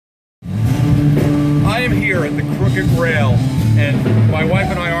here at the Crooked Rail, and my wife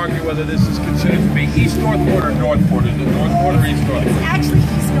and I argue whether this is considered to be East Northport or Northport. Is it Northport or East Northport? It's actually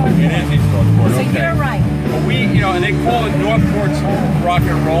East Northport. It is East Northport, so okay. You're right. But we, you know, and they call it Northport's rock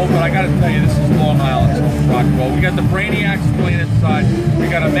and roll, but I got to tell you, this is Long Island's rock and roll. We got the Brainiacs playing inside.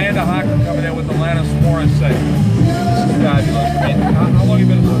 We got Amanda Hocker coming in with the Alanis Morissette. This is fabulous. I mean, how long have you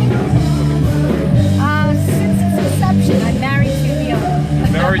been associated with this? Since its inception, I'm married to the owner.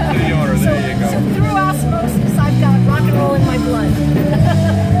 Married to the owner, there you go. So through osmosis, I've got rock and roll in my blood.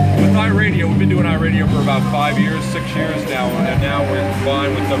 With iRadio, we've been doing iRadio for about 5 years, 6 years now, and now we're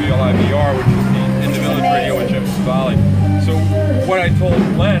combined with WLIVR, which is the In the Village Radio with Jim Savali. So what I told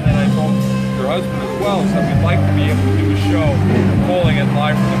Glenn, and I told your husband as well, is that we'd like to be able to do a show calling it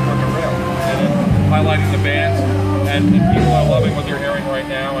live from the Crooked Rail, and highlighting the bands, and people are loving what they're hearing right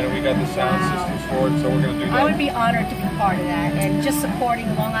now, and we got the sound systems for it, so we're going to do that. I would be honored to be part of that, and just supporting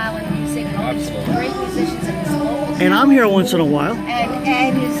Long Island music and all these great musicians in this local town. And I'm here once in a while. And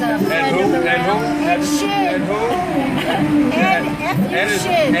Ed is a friend of the rail. Ed Shin. And who?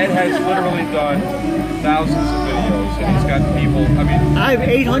 Ed has literally done thousands of videos, and he's got people, I mean... I have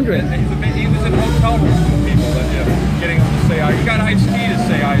 800. He was in hotel rooms with people, that, getting them to say, you got Ice T to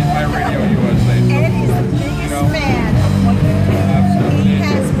say iRadio USA. So, Ed is the biggest fan of what you do. Absolutely. He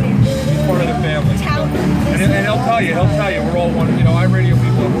has been. He's part of the family. And he'll tell you, we're all one, iRadio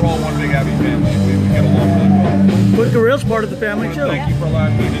people, we're all one big happy family. We get along really well. Crooked Rail's part of the family too. Thank you for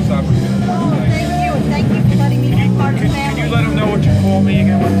allowing me this opportunity. Oh, thank you, and thank you for letting me be part of the family. Can you let him know what you call me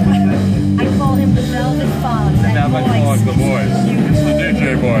again? I call him the Velvet Fog. Now my Fog, the boys. It's the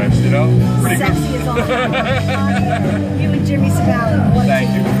DJ boys, you know? Pretty Sexy good. as all hell. You and Jimmy Savali. What a Thank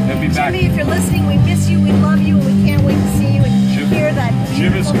team. you. He'll be back. Jimmy, if you're listening, we miss you, we love you, and we can't wait to see you and hear that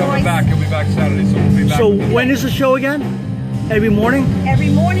Jim is beautiful coming voice. back. He'll be back Saturday, so we'll be back. So when is the show again? Every morning? Every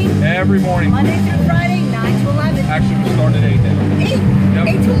morning? Every morning. Monday through Friday, 9 to 11. Actually, we start at 8 now. 8? Yep.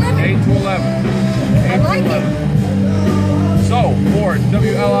 8 to 11? 8 to 11. I like it. So, for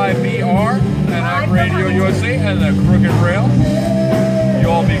WLIVR and iRadio USA and the Crooked Rail, you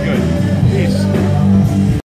all be good. Peace.